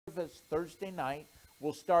service Thursday night.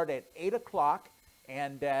 We'll start at 8 o'clock,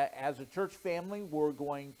 and as a church family, we're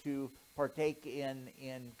going to partake in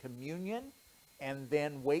communion, and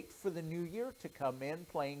then wait for the new year to come in,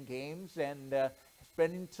 playing games and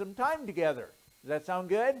spending some time together. Does that sound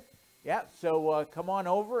good? Yeah, so come on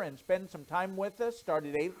over and spend some time with us. Start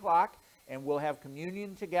at 8 o'clock, and we'll have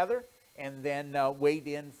communion together, and then wait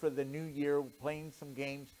in for the new year, playing some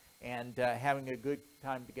games and having a good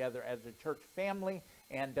time together as a church family,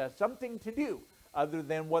 and something to do other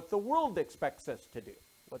than what the world expects us to do.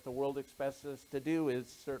 What the world expects us to do is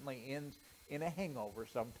certainly ends in a hangover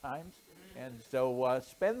sometimes. And so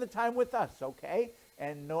spend the time with us, okay?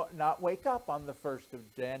 And not wake up on the 1st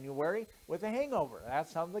of January with a hangover. That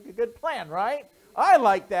sounds like a good plan, right? I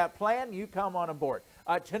like that plan. You come on aboard.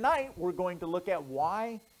 Tonight, we're going to look at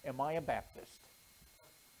why am I a Baptist?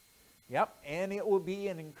 Yep, and it will be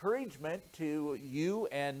an encouragement to you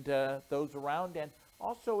and those around, and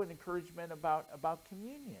also an encouragement about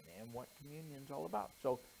communion and what communion is all about.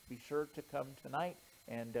 So be sure to come tonight,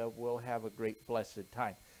 and we'll have a great, blessed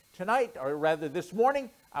time. Tonight, or rather this morning,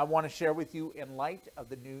 I want to share with you in light of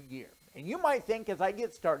the new year. And you might think as I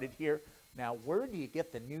get started here, now where do you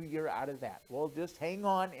get the new year out of that? Well, just hang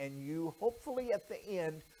on, and you hopefully at the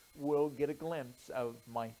end will get a glimpse of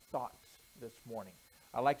my thoughts this morning.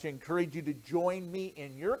 I'd like to encourage you to join me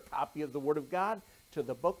in your copy of the Word of God to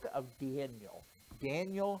the book of Daniel.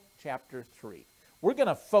 Daniel chapter 3. We're going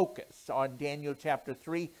to focus on Daniel chapter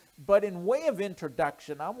 3, but in way of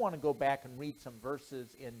introduction, I want to go back and read some verses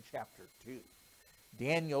in chapter 2.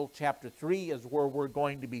 Daniel chapter 3 is where we're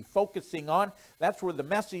going to be focusing on. That's where the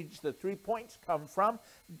message, the 3 points, come from.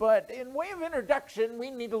 But in way of introduction,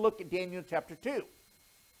 we need to look at Daniel chapter 2.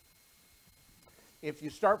 If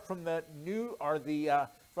you start from the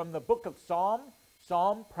from the book of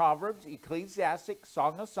Psalm, Proverbs, Ecclesiastic,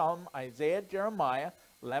 Song of Solomon, Isaiah, Jeremiah,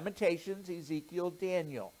 Lamentations, Ezekiel,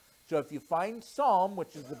 Daniel. So if you find Psalm,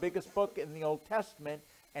 which is the biggest book in the Old Testament,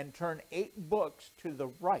 and turn 8 books to the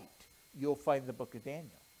right, you'll find the book of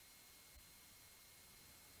Daniel.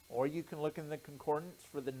 Or you can look in the concordance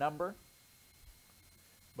for the number.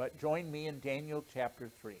 But join me in Daniel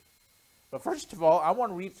chapter 3. But first of all, I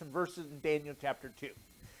want to read some verses in Daniel chapter 2.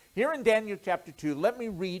 Here in Daniel chapter 2, let me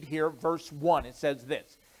read here verse 1. It says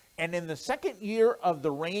this: "And in the 2nd year of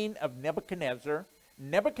the reign of Nebuchadnezzar,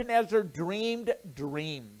 Nebuchadnezzar dreamed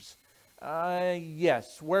dreams,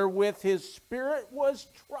 wherewith his spirit was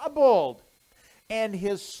troubled, and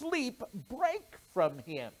his sleep brake from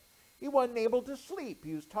him." He wasn't able to sleep.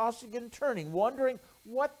 He was tossing and turning, wondering,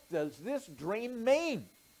 what does this dream mean?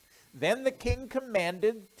 Then the king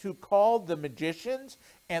commanded to call the magicians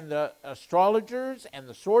and the astrologers and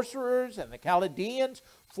the sorcerers and the Chaldeans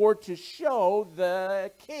for to show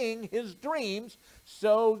the king his dreams.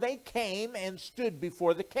 So they came and stood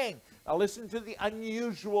before the king. Now listen to the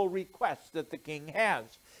unusual request that the king has.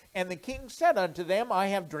 "And the king said unto them, I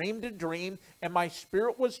have dreamed a dream, and my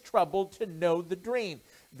spirit was troubled to know the dream.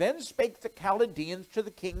 Then spake the Chaldeans to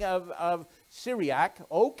the king of Syriac,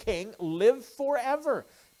 O king, live forever.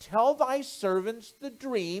 Tell thy servants the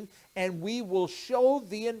dream, and we will show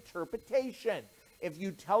the interpretation." If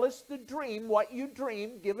you tell us the dream, what you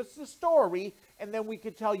dreamed, give us the story, and then we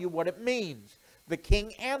can tell you what it means. The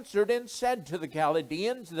king answered and said to the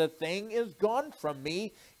Chaldeans, "The thing is gone from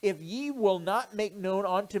me. If ye will not make known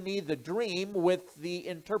unto me the dream with the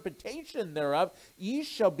interpretation thereof, ye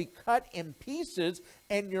shall be cut in pieces,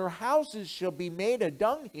 and your houses shall be made a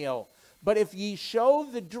dunghill. But if ye show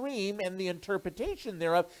the dream and the interpretation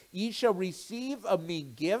thereof, ye shall receive of me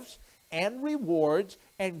gifts and rewards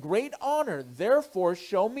and great honor. Therefore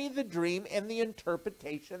show me the dream and the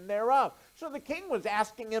interpretation thereof." So the king was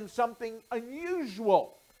asking him something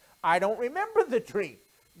unusual. I don't remember the dream,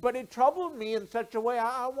 but it troubled me in such a way.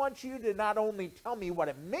 I want you to not only tell me what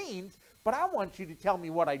it means, but I want you to tell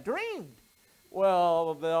me what I dreamed.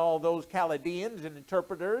 Well, all those Chaldeans and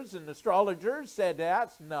interpreters and astrologers said,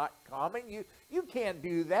 "That's not common. You can't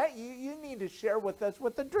do that. You need to share with us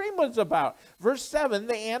what the dream was about." Verse 7,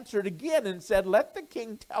 they answered again and said, "Let the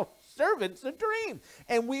king tell his servants the dream,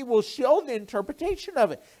 and we will show the interpretation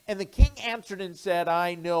of it." And the king answered and said,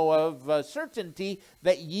 "I know of certainty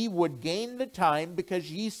that ye would gain the time, because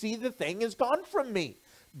ye see the thing is gone from me.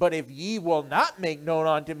 But if ye will not make known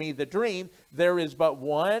unto me the dream, there is but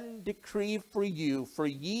one decree for you. For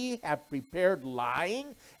ye have prepared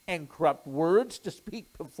lying and corrupt words to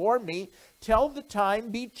speak before me. Till the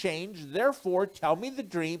time be changed, therefore tell me the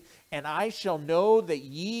dream, and I shall know that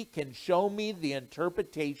ye can show me the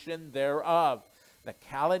interpretation thereof." The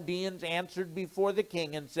Chaldeans answered before the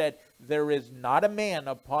king and said, "There is not a man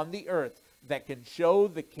upon the earth that can show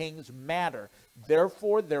the king's matter,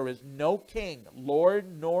 Therefore there is no king,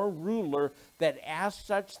 lord, nor ruler that asks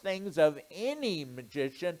such things of any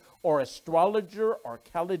magician or astrologer or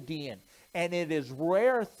Chaldean. And it is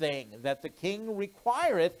rare thing that the king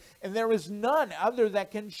requireth, and there is none other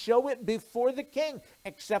that can show it before the king,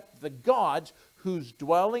 except the gods, whose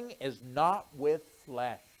dwelling is not with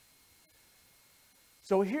flesh.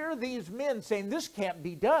 So here are these men saying, this can't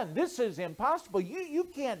be done. This is impossible. You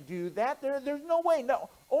can't do that. There's no way. No,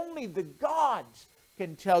 only the gods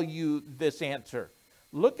can tell you this answer.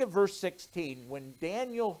 Look at verse 16. When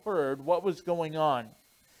Daniel heard what was going on,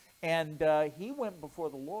 and he went before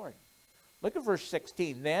the Lord. Look at verse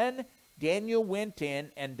 16. Then Daniel went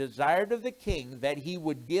in and desired of the king that he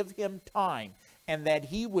would give him time, and that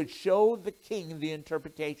he would show the king the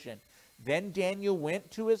interpretation. Then Daniel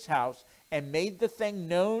went to his house and made the thing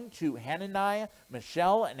known to Hananiah,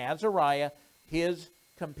 Mishael, and Azariah, his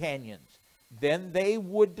companions. Then they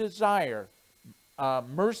would desire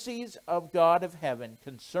mercies of God of heaven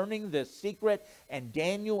concerning this secret, and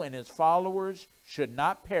Daniel and his followers should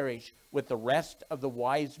not perish with the rest of the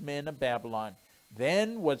wise men of Babylon.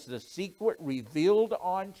 Then was the secret revealed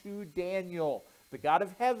unto Daniel. The God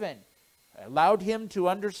of heaven allowed him to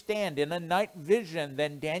understand in a night vision.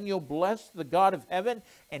 Then Daniel blessed the God of heaven,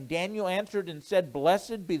 and Daniel answered and said,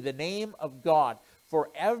 Blessed be the name of God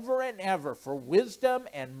forever and ever, for wisdom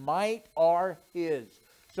and might are his.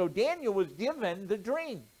 So Daniel was given the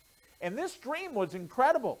dream, and this dream was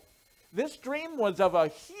incredible. This dream was of a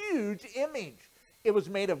huge image. It was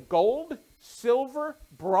made of gold, silver,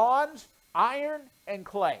 bronze, iron, and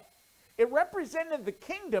clay. It represented the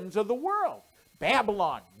kingdoms of the world.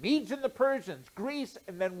 Babylon, Medes and the Persians, Greece,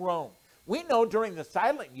 and then Rome. We know during the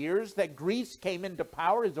silent years that Greece came into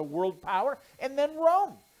power as a world power, and then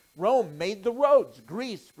Rome. Rome made the roads.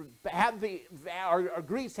 Greece had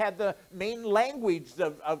the main language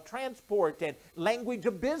of transport and language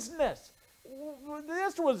of business.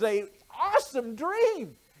 This was an awesome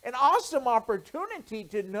dream, an awesome opportunity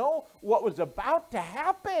to know what was about to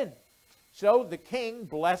happen. So the king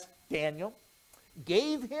blessed Daniel,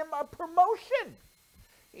 gave him a promotion.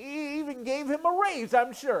 He even gave him a raise,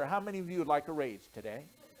 I'm sure. How many of you would like a raise today?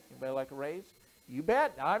 Anybody like a raise? You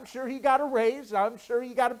bet. I'm sure he got a raise. I'm sure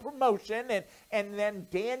he got a promotion. And then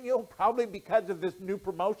Daniel, probably because of this new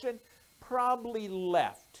promotion, probably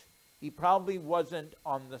left. He probably wasn't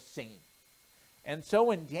on the scene. And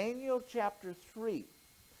so in Daniel chapter 3,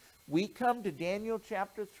 we come to Daniel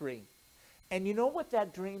chapter 3, and you know what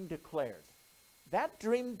that dream declared? That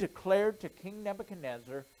dream declared to King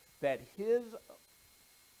Nebuchadnezzar that his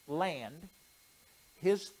land,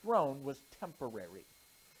 his throne was temporary,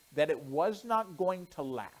 that it was not going to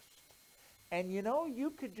last. And you know, you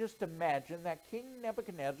could just imagine that King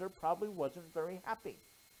Nebuchadnezzar probably wasn't very happy.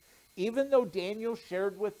 Even though Daniel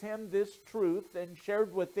shared with him this truth and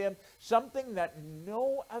shared with him something that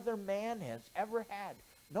no other man has ever had.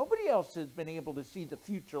 Nobody else has been able to see the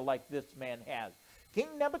future like this man has. King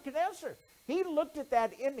Nebuchadnezzar, he looked at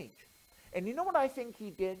that image. And you know what I think he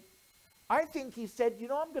did? I think he said, you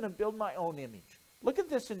know, I'm going to build my own image. Look at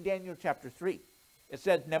this in Daniel chapter 3. It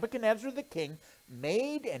says, Nebuchadnezzar the king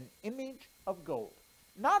made an image of gold.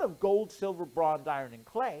 Not of gold, silver, bronze, iron, and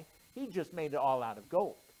clay. He just made it all out of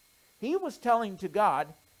gold. He was telling to God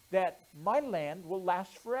that my land will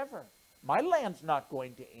last forever. My land's not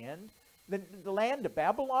going to end. The land of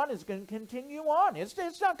Babylon is going to continue on. It's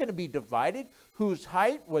not going to be divided, whose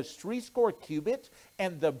height was 80 cubits,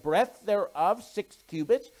 and the breadth thereof 6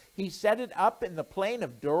 cubits. He set it up in the plain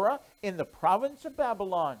of Dura, in the province of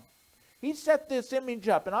Babylon. He set this image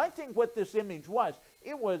up, and I think what this image was,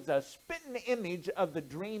 it was a spitting image of the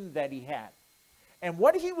dream that he had. And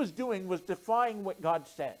what he was doing was defying what God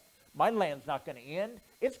said. My land's not going to end.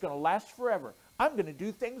 It's going to last forever. I'm going to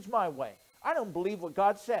do things my way. I don't believe what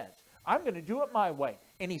God says. I'm going to do it my way.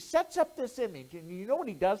 And he sets up this image, and you know what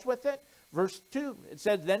he does with it? Verse 2, it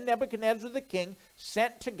says, Then Nebuchadnezzar the king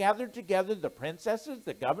sent to gather together the princesses,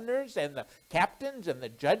 the governors, and the captains, and the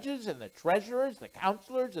judges, and the treasurers, the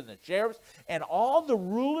counselors, and the sheriffs, and all the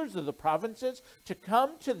rulers of the provinces to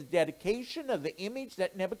come to the dedication of the image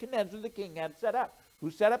that Nebuchadnezzar the king had set up. Who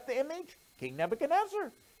set up the image? King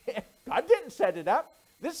Nebuchadnezzar. God didn't set it up.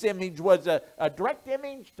 This image was a direct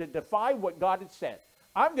image to defy what God had said.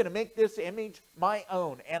 I'm going to make this image my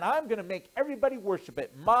own, and I'm going to make everybody worship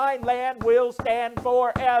it. My land will stand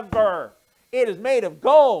forever. It is made of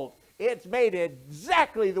gold. It's made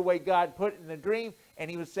exactly the way God put it in the dream,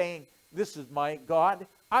 and he was saying, this is my God.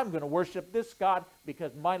 I'm going to worship this God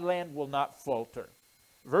because my land will not falter.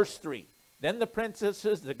 Verse 3, Then the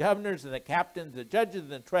princesses, the governors, and the captains, the judges,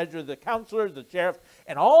 and the treasurers, the counselors, the sheriffs,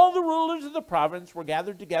 and all the rulers of the province were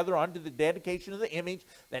gathered together unto the dedication of the image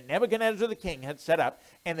that Nebuchadnezzar the king had set up.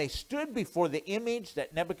 And they stood before the image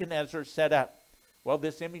that Nebuchadnezzar set up. Well,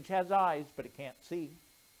 this image has eyes, but it can't see.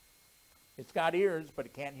 It's got ears, but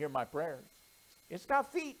it can't hear my prayers. It's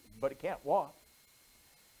got feet, but it can't walk.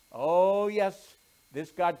 Oh, yes,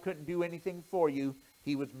 this God couldn't do anything for you.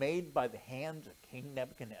 He was made by the hands of King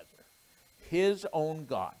Nebuchadnezzar, his own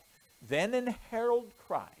God. Then an herald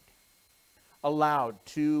cried aloud,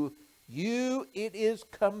 to you it is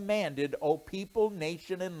commanded, O people,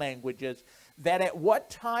 nation, and languages, that at what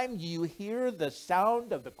time you hear the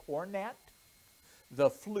sound of the cornet, the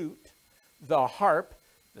flute, the harp,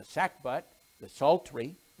 the sackbut, the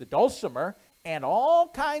psaltery, the dulcimer, and all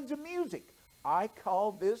kinds of music. I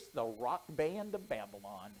call this the rock band of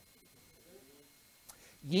Babylon.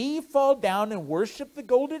 Ye fall down and worship the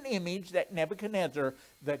golden image that Nebuchadnezzar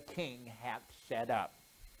the king hath set up.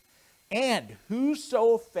 And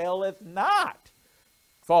whoso falleth not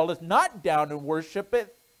down and worshipeth,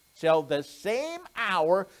 shall the same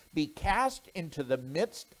hour be cast into the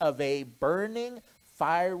midst of a burning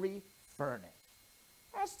fiery furnace.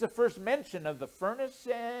 That's the first mention of the furnace,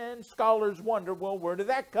 and scholars wonder, well, where did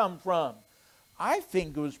that come from? I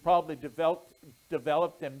think it was probably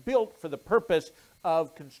developed and built for the purpose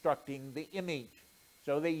of constructing the image.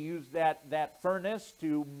 So they used that furnace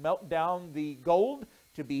to melt down the gold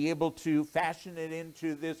to be able to fashion it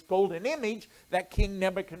into this golden image that King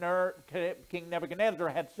Nebuchadnezzar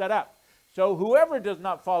had set up. So whoever does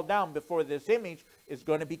not fall down before this image is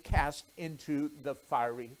going to be cast into the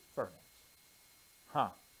fiery furnace.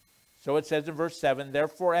 So it says in verse 7,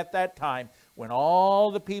 therefore at that time, when all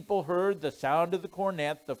the people heard the sound of the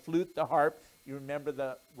cornet, the flute, the harp, you remember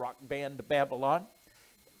the rock band of Babylon,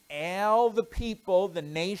 all the people, the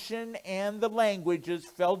nation, and the languages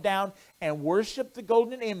fell down and worshiped the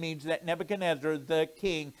golden image that Nebuchadnezzar the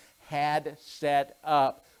king had set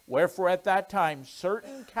up. Wherefore at that time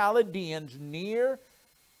certain Chaldeans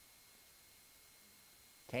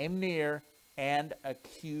came near and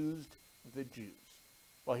accused the Jews.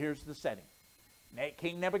 Well, here's the setting.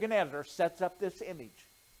 King Nebuchadnezzar sets up this image,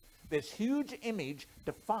 this huge image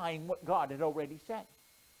defying what God had already said.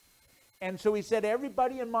 And so he said,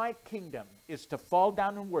 everybody in my kingdom is to fall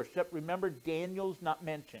down and worship. Remember, Daniel's not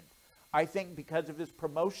mentioned. I think because of his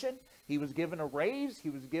promotion, he was given a raise.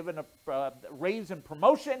 He was given a raise and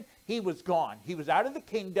promotion. He was gone. He was out of the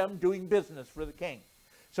kingdom doing business for the king.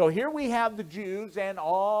 So here we have the Jews and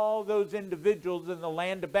all those individuals in the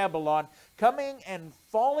land of Babylon coming and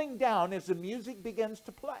falling down as the music begins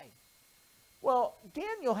to play. Well,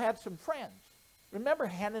 Daniel had some friends. Remember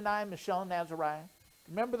Hananiah, Mishael, and Azariah?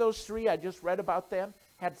 Remember those three? I just read about them.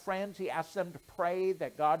 Had friends. He asked them to pray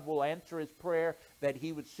that God will answer his prayer, that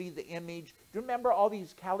he would see the image. Do you remember all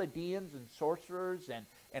these Chaldeans and sorcerers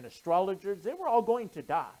and astrologers? They were all going to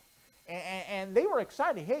die. And they were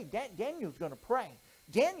excited. Hey, Daniel's going to pray.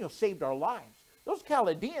 Daniel saved our lives. Those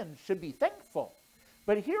Chaldeans should be thankful.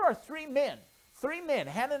 But here are three men,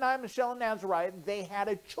 Hananiah, Mishael, and Azariah. They had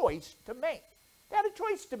a choice to make. They had a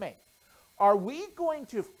choice to make. Are we going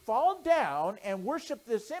to fall down and worship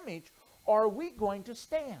this image, or are we going to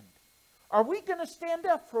stand? Are we going to stand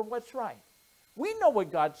up for what's right? We know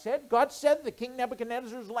what God said. God said that King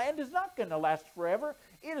Nebuchadnezzar's land is not going to last forever.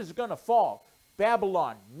 It is going to fall.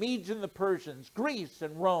 Babylon, Medes and the Persians, Greece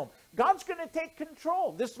and Rome. God's going to take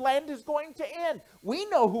control. This land is going to end. We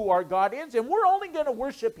know who our God is, and we're only going to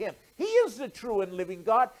worship him. He is the true and living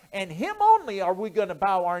God, and him only are we going to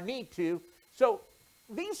bow our knee to. So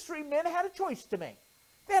these three men had a choice to make.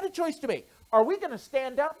 They had a choice to make. Are we going to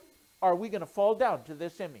stand up, or are we going to fall down to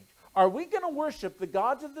this image? Are we going to worship the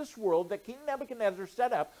gods of this world that King Nebuchadnezzar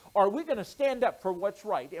set up, or are we going to stand up for what's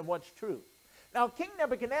right and what's true? Now, King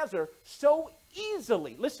Nebuchadnezzar so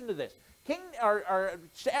easily, listen to this,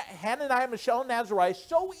 Hananiah, Mishael, and Azariah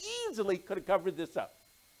so easily could have covered this up.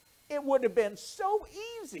 It would have been so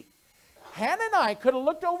easy. Hananiah could have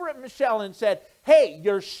looked over at Mishael and said, hey,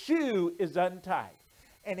 your shoe is untied.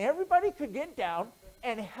 And everybody could get down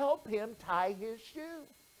and help him tie his shoe.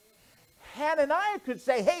 Hananiah could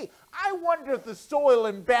say, hey, I wonder if the soil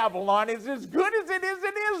in Babylon is as good as it is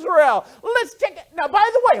in Israel. Let's take it. Now, by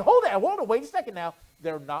the way, hold on, wait a second now.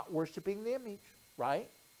 They're not worshiping the image, right?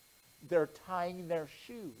 They're tying their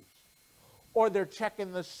shoes. Or they're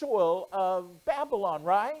checking the soil of Babylon,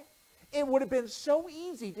 right? It would have been so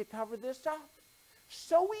easy to cover this up.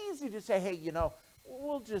 So easy to say, hey, you know,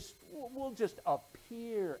 we'll just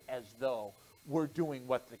appear as though we're doing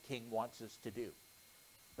what the king wants us to do.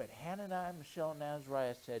 But Hananiah, Mishael, and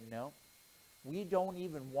Azariah said, no, we don't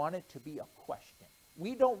even want it to be a question.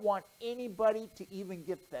 We don't want anybody to even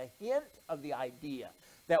get the hint of the idea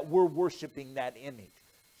that we're worshiping that image.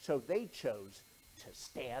 So they chose to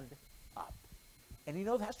stand up. And you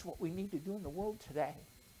know, that's what we need to do in the world today.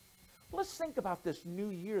 Let's think about this new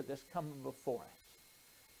year that's coming before us.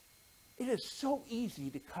 It is so easy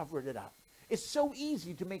to cover it up. It's so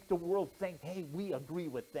easy to make the world think, hey, we agree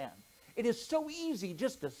with them. It is so easy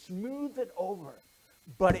just to smooth it over.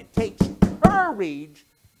 But it takes courage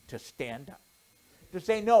to stand up. To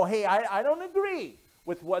say, no, hey, I don't agree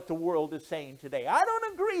with what the world is saying today. I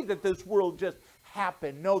don't agree that this world just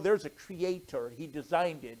happened. No, there's a creator. He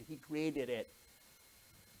designed it. He created it.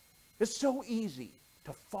 It's so easy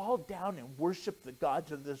to fall down and worship the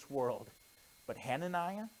gods of this world. But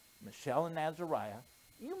Hananiah, Mishael, and Azariah,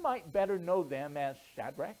 you might better know them as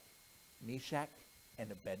Shadrach, Meshach,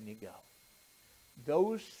 and Abednego.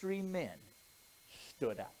 Those three men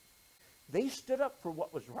stood up. They stood up for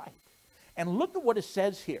what was right. And look at what it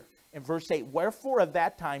says here in verse 8. Wherefore at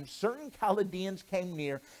that time certain Chaldeans came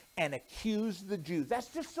near and accused the Jews. That's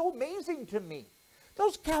just so amazing to me.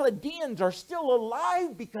 Those Chaldeans are still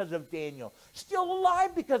alive because of Daniel. Still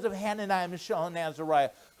alive because of Hananiah, Mishael, and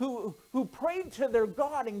Azariah, who prayed to their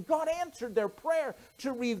God, and God answered their prayer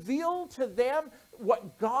to reveal to them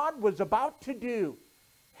what God was about to do.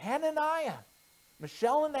 Hananiah,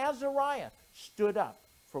 Mishael, and Azariah stood up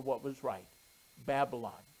for what was right.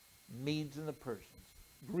 Babylon, Medes and the Persians,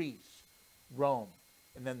 Greece, Rome,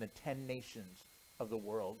 and then the 10 nations of the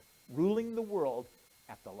world, ruling the world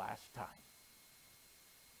at the last time.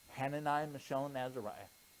 Hananiah, Mishael, and Azariah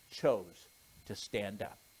chose to stand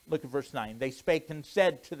up. Look at verse 9. They spake and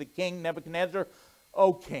said to the king Nebuchadnezzar,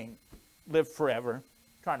 O king, live forever.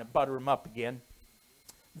 Trying to butter him up again.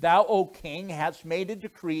 Thou, O king, hast made a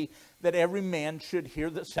decree that every man should hear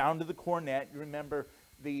the sound of the cornet. You remember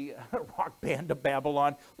the rock band of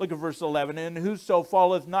Babylon. Look at verse 11. And whoso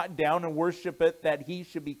falleth not down and worshipeth, that he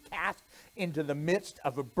should be cast into the midst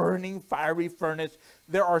of a burning fiery furnace.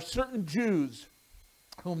 There are certain Jews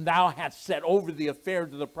whom thou hast set over the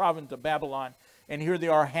affairs of the province of Babylon. And here they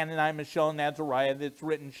are, Hananiah, Mishael, and Azariah. That's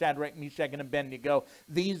written, Shadrach, Meshach, and Abednego.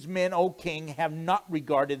 These men, O king, have not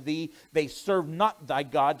regarded thee. They serve not thy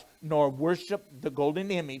gods, nor worship the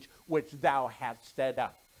golden image which thou hast set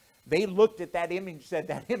up. They looked at that image and said,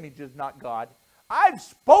 that image is not God. I've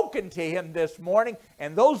spoken to him this morning,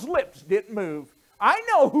 and those lips didn't move. I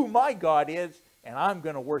know who my God is, and I'm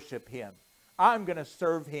going to worship him. I'm going to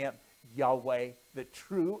serve him, Yahweh, the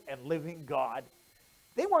true and living God.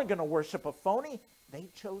 They weren't going to worship a phony. They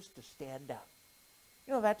chose to stand up.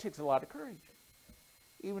 You know, that takes a lot of courage.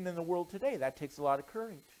 Even in the world today, that takes a lot of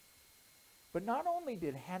courage. But not only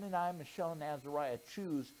did Hananiah, Mishael, and Azariah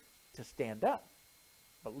choose to stand up,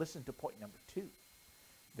 but listen to point number 2.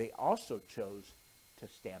 They also chose to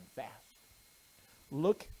stand fast.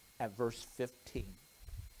 Look at verse 15.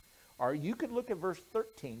 Or you could look at verse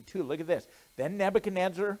 13 too. Look at this. Then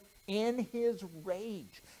Nebuchadnezzar, in his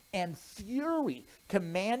rage and fury,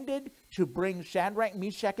 commanded to bring Shadrach,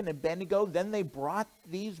 Meshach, and Abednego. Then they brought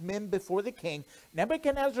these men before the king.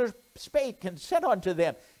 Nebuchadnezzar spake and said unto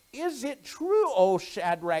them, Is it true, O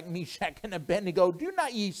Shadrach, Meshach, and Abednego, do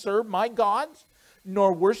not ye serve my gods,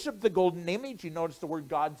 nor worship the golden image? You notice the word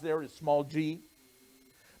gods there is small g.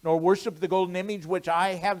 Nor worship the golden image which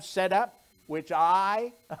I have set up,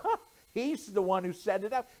 he's the one who set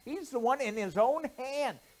it up. He's the one in his own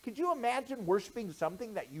hand. Could you imagine worshiping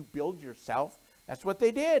something that you build yourself? That's what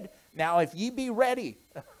they did. Now, if ye be ready,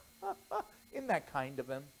 isn't that kind of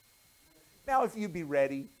him? Now, if you be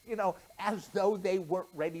ready, you know, as though they weren't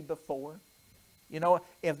ready before. You know,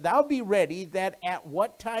 if thou be ready, that at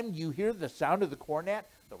what time you hear the sound of the cornet,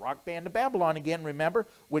 the rock band of Babylon again, remember,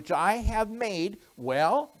 which I have made,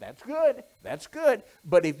 well, that's good, that's good.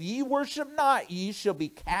 But if ye worship not, ye shall be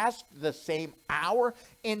cast the same hour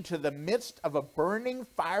into the midst of a burning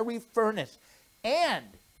fiery furnace. And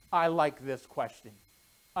I like this question.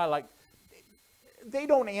 They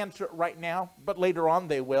don't answer it right now, but later on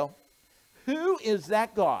they will. Who is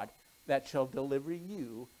that God that shall deliver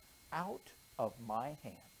you out of my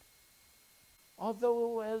hand?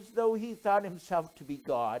 Although as though he thought himself to be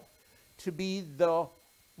God, to be the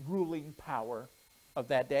ruling power of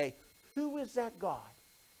that day. Who is that God?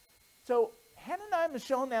 So Hananiah,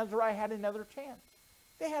 Mishael, and Azariah had another chance.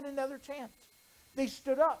 They had another chance. They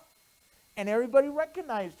stood up. And everybody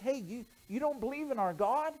recognized, hey, you don't believe in our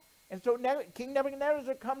God? And so King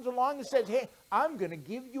Nebuchadnezzar comes along and says, hey, I'm going to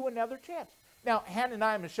give you another chance. Now,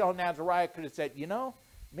 Hananiah, Mishael, and Azariah could have said, you know,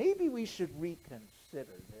 maybe we should reconsider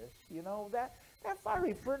this. You know, that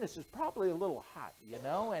fiery furnace is probably a little hot, you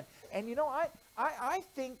know, and you know, I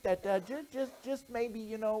think that just maybe,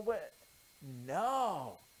 you know,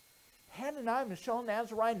 no. Hananiah, Mishael, and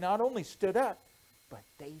Azariah not only stood up, but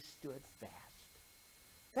they stood fast.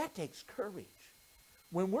 That takes courage.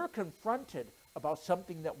 When we're confronted about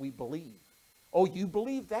something that we believe, oh, you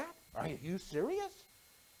believe that? Are you serious?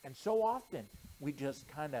 And so often we just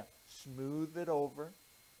kind of smooth it over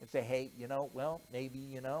and say, hey, you know, well, maybe,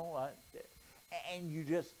 you know, and you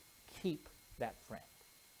just keep that friend.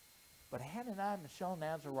 But Hananiah, Mishael, and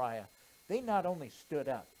Azariah, they not only stood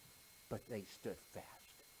up, but they stood fast.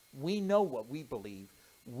 We know what we believe.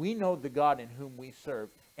 We know the God in whom we serve,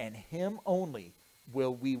 and him only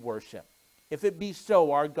will we worship. If it be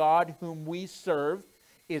so, our God whom we serve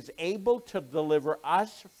is able to deliver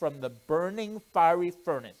us from the burning fiery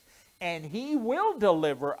furnace, and he will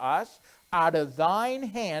deliver us out of thine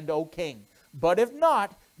hand, O king. But if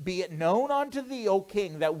not, be it known unto thee, O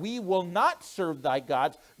king, that we will not serve thy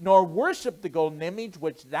gods, nor worship the golden image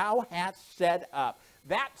which thou hast set up.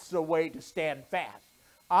 That's the way to stand fast.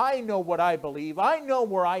 I know what I believe. I know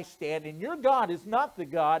where I stand, and your God is not the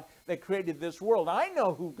God that created this world. I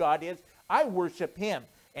know who God is. I worship him,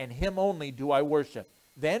 and him only do I worship.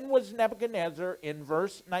 Then was Nebuchadnezzar, in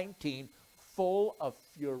verse 19, full of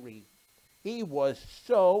fury. He was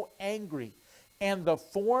so angry, and the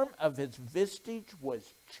form of his visage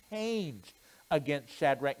was changed against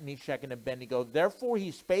Shadrach, Meshach, and Abednego. Therefore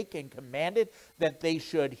he spake and commanded that they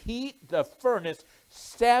should heat the furnace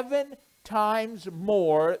 7 times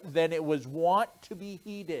more than it was wont to be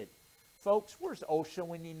heated. Folks, where's OSHA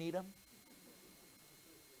when you need them?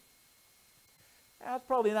 That's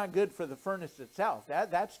probably not good for the furnace itself.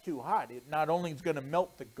 That's too hot. It not only is going to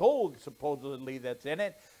melt the gold, supposedly, that's in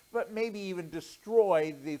it, but maybe even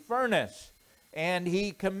destroy the furnace. And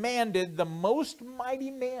he commanded the most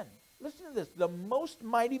mighty men, listen to this, the most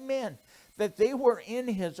mighty men, that they were in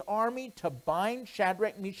his army to bind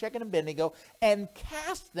Shadrach, Meshach, and Abednego and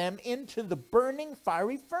cast them into the burning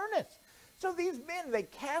fiery furnace. So these men, they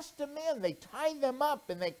cast them in, they tied them up,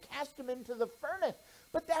 and they cast them into the furnace.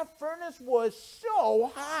 But that furnace was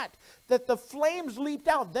so hot that the flames leaped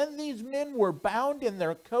out. Then these men were bound in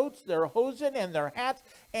their coats, their hosen, and their hats,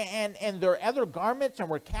 and their other garments, and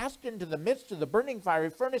were cast into the midst of the burning fiery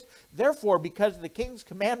furnace. Therefore, because the king's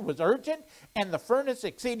command was urgent, and the furnace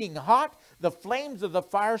exceeding hot, the flames of the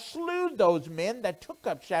fire slew those men that took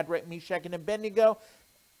up Shadrach, Meshach, and Abednego,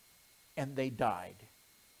 and they died.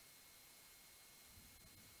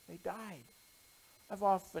 They died. I've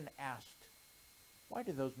often asked, why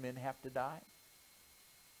did those men have to die?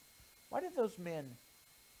 Why did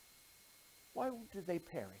they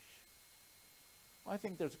perish? Well, I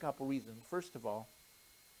think there's a couple reasons. First of all,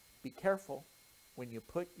 be careful when you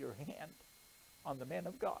put your hand on the man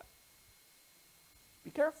of God.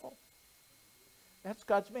 Be careful. That's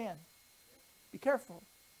God's man. Be careful.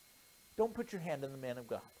 Don't put your hand on the man of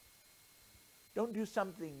God. Don't do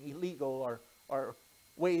something illegal or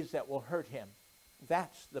ways that will hurt him.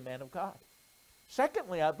 That's the man of God.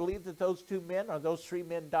 Secondly, I believe that those 2 men or those 3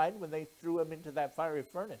 men died when they threw him into that fiery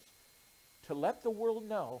furnace to let the world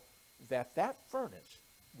know that that furnace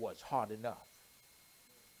was hot enough.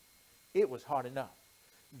 It was hot enough.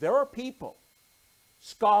 There are people,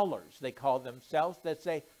 scholars they call themselves, that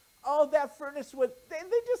say, oh, that furnace was, they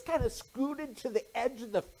just kind of scooted to the edge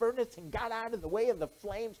of the furnace and got out of the way of the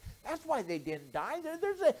flames. That's why they didn't die.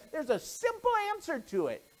 There's a simple answer to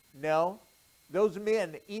it. No. Those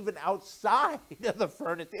men, even outside of the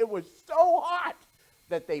furnace, it was so hot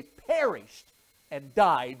that they perished and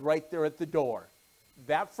died right there at the door.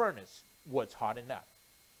 That furnace was hot enough.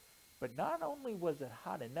 But not only was it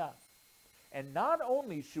hot enough, and not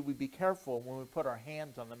only should we be careful when we put our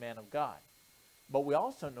hands on the man of God, but we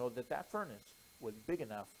also know that that furnace was big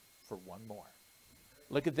enough for one more.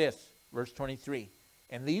 Look at this, verse 23.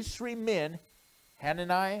 And these 3 men,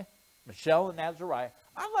 Hananiah, Mishael, and Azariah,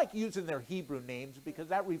 I like using their Hebrew names because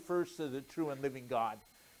that refers to the true and living God.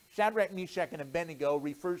 Shadrach, Meshach, and Abednego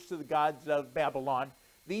refers to the gods of Babylon.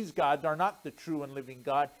 These gods are not the true and living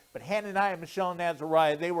God, but Hananiah, Mishael, and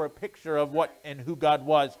Azariah, they were a picture of what and who God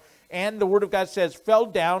was. And the Word of God says, fell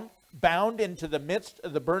down, bound into the midst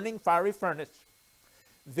of the burning fiery furnace.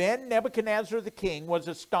 Then Nebuchadnezzar the king was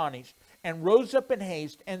astonished, and rose up in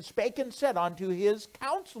haste, and spake and said unto his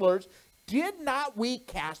counselors, did not we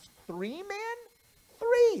cast 3 men?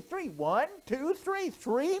 3. 1, 2, 3.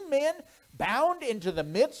 3 men bound into the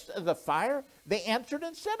midst of the fire. They answered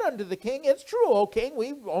and said unto the king, it's true, O king,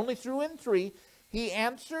 we only threw in 3. He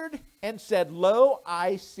answered and said, lo,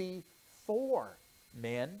 I see 4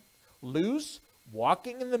 men loose,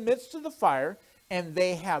 walking in the midst of the fire, and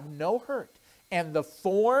they have no hurt. And the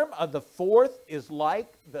form of the fourth is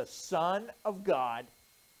like the Son of God.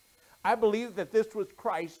 I believe that this was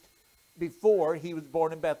Christ before he was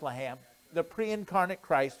born in Bethlehem, the pre-incarnate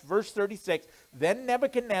Christ. Verse 36, then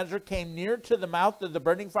Nebuchadnezzar came near to the mouth of the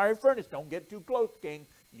burning fiery furnace. Don't get too close, king.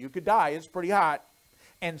 You could die. It's pretty hot.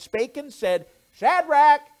 And spake and said,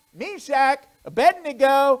 Shadrach, Meshach,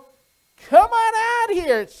 Abednego, come on out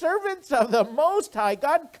here, servants of the Most High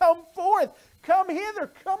God, come forth. Come hither.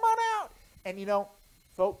 Come on out. And you know,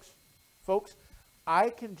 folks, I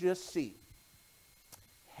can just see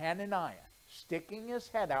Hananiah sticking his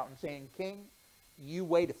head out and saying, King, you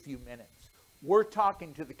wait a few minutes. We're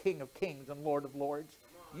talking to the King of Kings and Lord of Lords.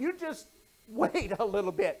 You just wait a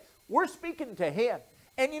little bit. We're speaking to him.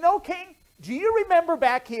 And you know, King, do you remember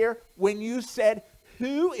back here when you said,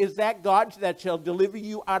 who is that God that shall deliver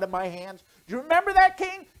you out of my hands? Do you remember that,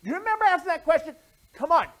 King? Do you remember asking that question?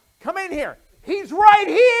 Come on, come in here. He's right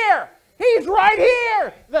here. He's right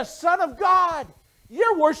here. The Son of God.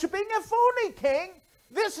 You're worshiping a phony, King.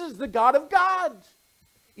 This is the God of gods.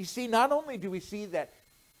 You see, not only do we see that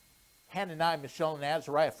Hananiah, Mishael, and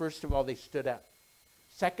Azariah, first of all, they stood up.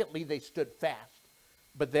 Secondly, they stood fast.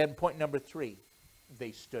 But then point number 3,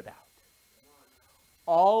 they stood out.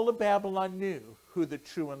 All of Babylon knew who the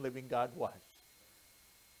true and living God was.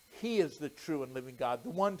 He is the true and living God, the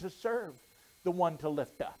one to serve, the one to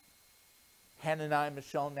lift up. Hananiah,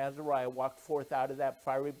 Mishael, and Azariah walked forth out of that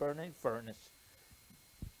fiery burning furnace.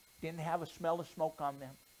 Didn't have a smell of smoke on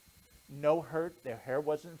them. No hurt. Their hair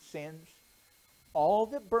wasn't singed. All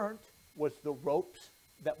that burnt was the ropes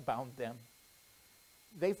that bound them.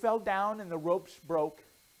 They fell down and the ropes broke,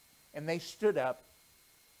 and they stood up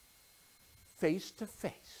face to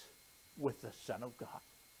face with the Son of God.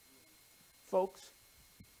 Folks,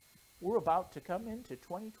 we're about to come into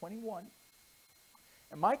 2021.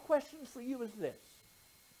 And my question for you is this.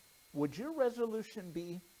 Would your resolution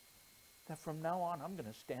be that from now on I'm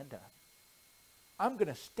going to stand up? I'm going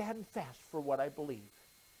to stand fast for what I believe.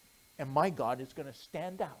 And my God is going to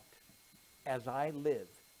stand out as I live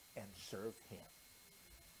and serve him.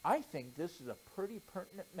 I think this is a pretty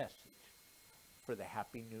pertinent message for the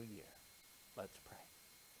Happy New Year. Let's pray.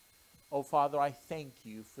 Oh, Father, I thank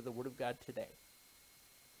you for the word of God today.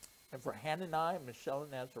 And for Hananiah, Mishael,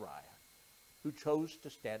 and Azariah, who chose to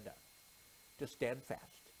stand up, to stand fast,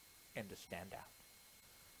 and to stand out.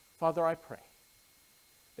 Father, I pray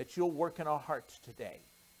that you'll work in our hearts today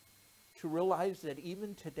to realize that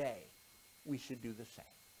even today we should do the same.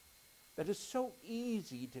 That it's so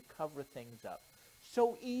easy to cover things up,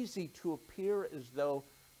 so easy to appear as though,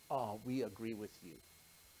 oh, we agree with you.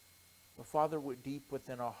 But Father, we're deep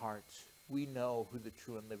within our hearts. We know who the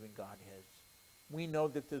true and living God is. We know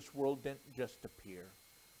that this world didn't just appear.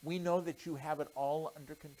 We know that you have it all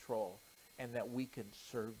under control and that we can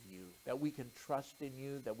serve you, that we can trust in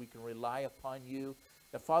you, that we can rely upon you,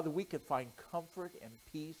 that, Father, we can find comfort and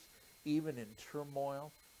peace even in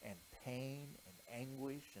turmoil and pain and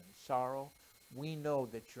anguish and sorrow. We know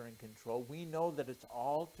that you're in control. We know that it's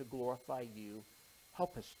all to glorify you.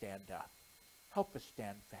 Help us stand up. Help us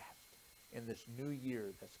stand fast in this new year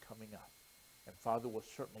that's coming up. And Father, we'll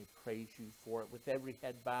certainly praise you for it with every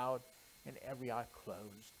head bowed and every eye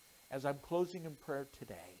closed. As I'm closing in prayer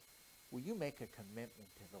today, will you make a commitment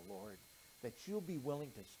to the Lord that you'll be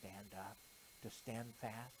willing to stand up, to stand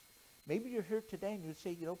fast? Maybe you're here today and you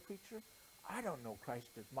say, you know, preacher, I don't know Christ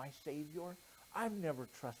as my Savior. I've never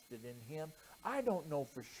trusted in him. I don't know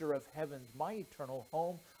for sure if heaven's my eternal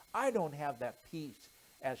home. I don't have that peace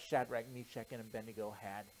as Shadrach, Meshach, and Abednego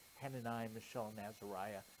had. Hananiah, Mishael, and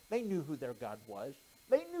Azariah. They knew who their God was.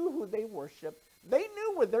 They knew who they worshiped. They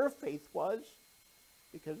knew where their faith was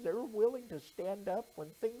because they were willing to stand up when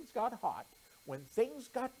things got hot, when things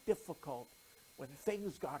got difficult, when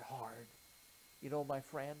things got hard. You know, my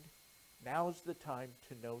friend, now is the time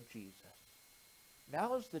to know Jesus.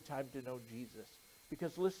 Now is the time to know Jesus.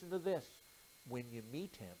 Because listen to this. When you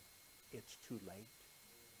meet him, it's too late.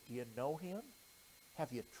 Do you know him?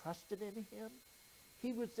 Have you trusted in him?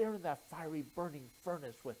 He was there in that fiery burning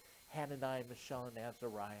furnace with Hananiah, Mishael, and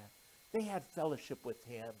Azariah. They had fellowship with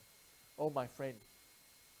him. Oh, my friend,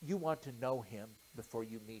 you want to know him before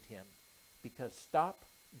you meet him. Because stop,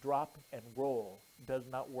 drop, and roll does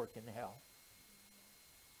not work in hell.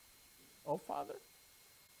 Oh, Father,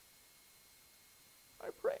 I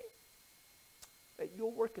pray that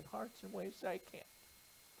you'll work in hearts in ways that I can't.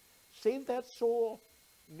 Save that soul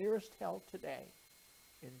nearest hell today.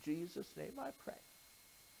 In Jesus' name I pray.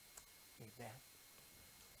 Amen.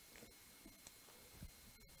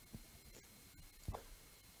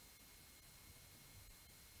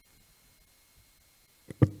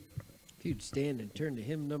 If you'd stand and turn to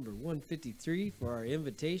hymn number 153 for our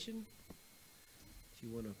invitation. If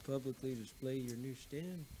you want to publicly display your new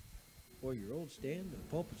stand or your old stand, the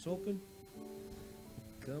pulpit's open.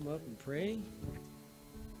 Come up and pray.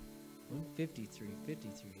 153.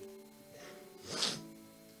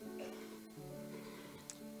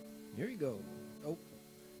 Here you go. Oh,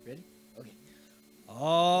 ready? Okay.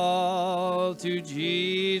 All to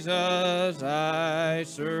Jesus I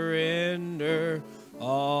surrender.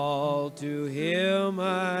 All to him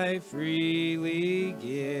I freely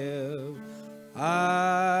give.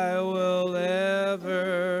 I will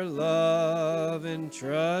ever love and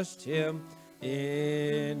trust him.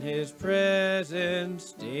 In his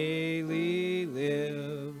presence daily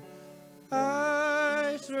live.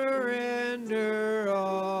 I surrender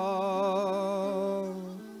all.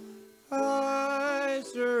 I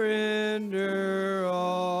surrender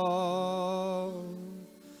all.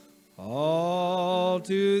 All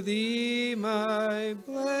to thee, my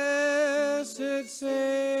blessed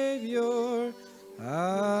Savior,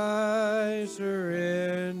 I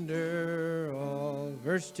surrender all.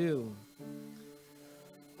 Verse 2.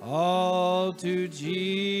 All to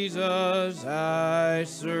Jesus I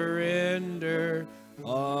surrender,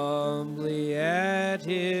 humbly at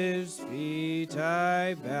his feet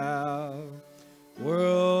I bow.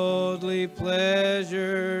 Worldly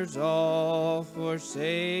pleasures all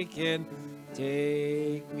forsaken,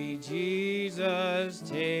 take me, Jesus,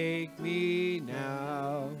 take me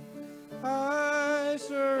now. I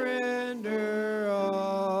surrender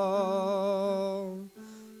all.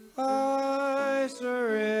 I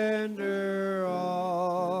surrender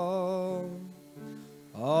all.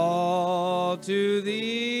 All to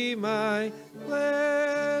thee, my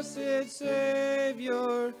blessed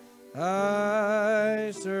Savior,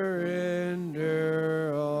 I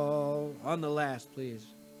surrender all. On the last, please.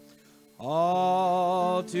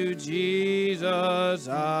 All to Jesus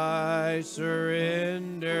I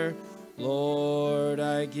surrender. Lord,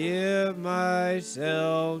 I give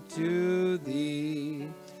myself to thee.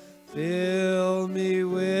 Fill me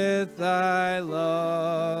with thy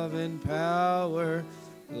love and power.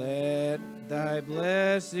 Let thy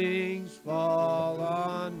blessings fall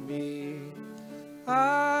on me.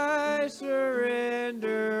 I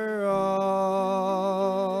surrender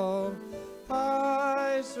all.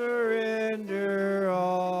 I surrender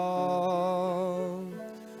all.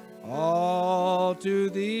 All to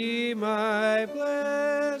thee, my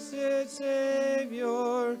blessed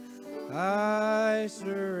Savior, I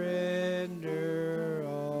surrender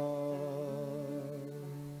all.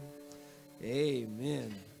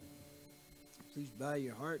 Amen. Please bow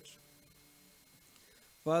your hearts.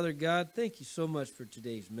 Father God, thank you so much for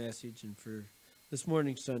today's message and for this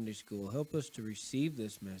morning's Sunday school. Help us to receive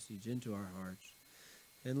this message into our hearts.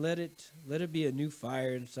 And let it be a new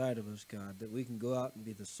fire inside of us, God, that we can go out and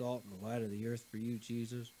be the salt and the light of the earth for you,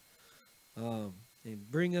 Jesus. And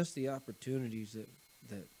bring us the opportunities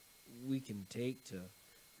that we can take to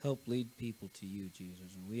help lead people to you,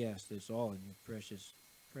 Jesus. And we ask this all in your precious,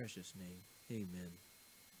 precious name. Amen.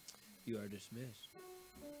 You are dismissed.